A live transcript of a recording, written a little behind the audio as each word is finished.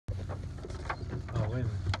wait a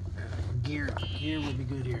minute. Gear would be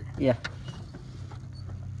good here. Yeah.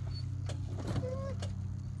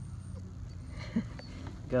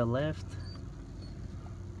 Go left.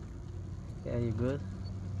 Yeah, you're good.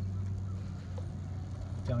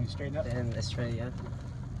 Tell me straighten up. And straight, yeah.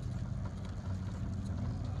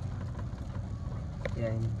 Yeah,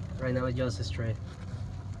 and right now it's just straight.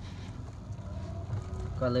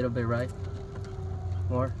 Go a little bit right.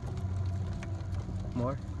 More.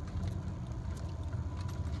 More.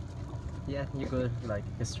 Yeah, you're good. Like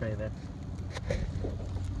straight there.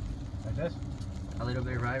 Like this? A little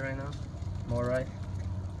bit right now. More right.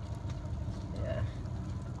 Yeah.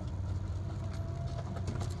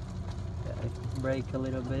 Yeah, brake a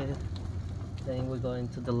little bit. Then we're going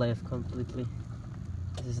to the left completely.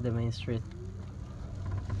 This is the main street.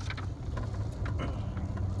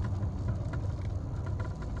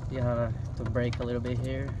 You have to brake a little bit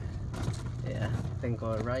here. Yeah, then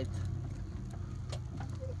go right.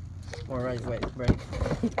 More right, wait, brake.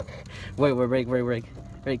 Wait, brake.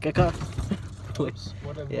 Brake, get car. Oops,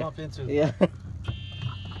 what did I bump into? Yeah.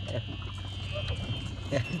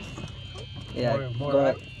 Yeah. Yeah. More Go,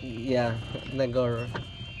 right? yeah, then go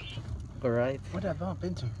right. What did I bump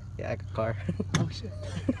into? Yeah, car. Oh shit.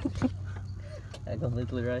 Yeah,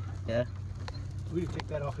 completely right. Yeah. We can take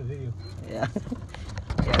that off the video. Yeah.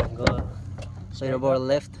 Yeah, go a little more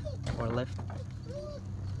left. More left.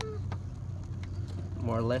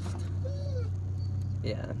 More left.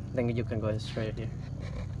 Yeah, then you can go straight here.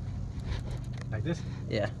 Like this?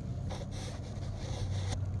 Yeah.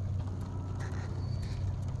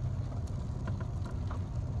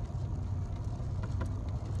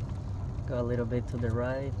 Go a little bit to the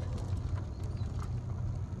right.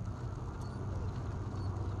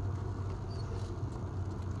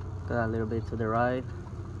 Go a little bit to the right.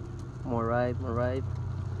 More right, more right.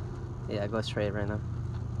 Yeah, go straight right now.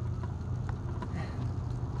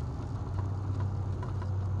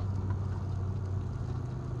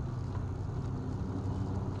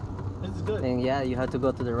 This is good. And yeah, you have to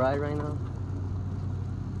go to the right now.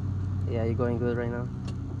 Yeah, you're going good right now.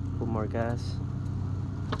 Put more gas.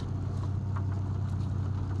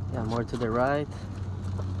 Yeah, more to the right.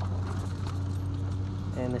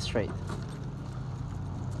 And straight.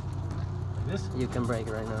 Like this? You can brake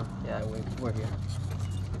right now. Yeah, we're here.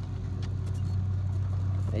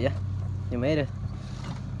 Yeah, you made it.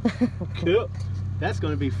 Cool. That's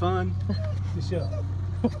going to be fun. Good show.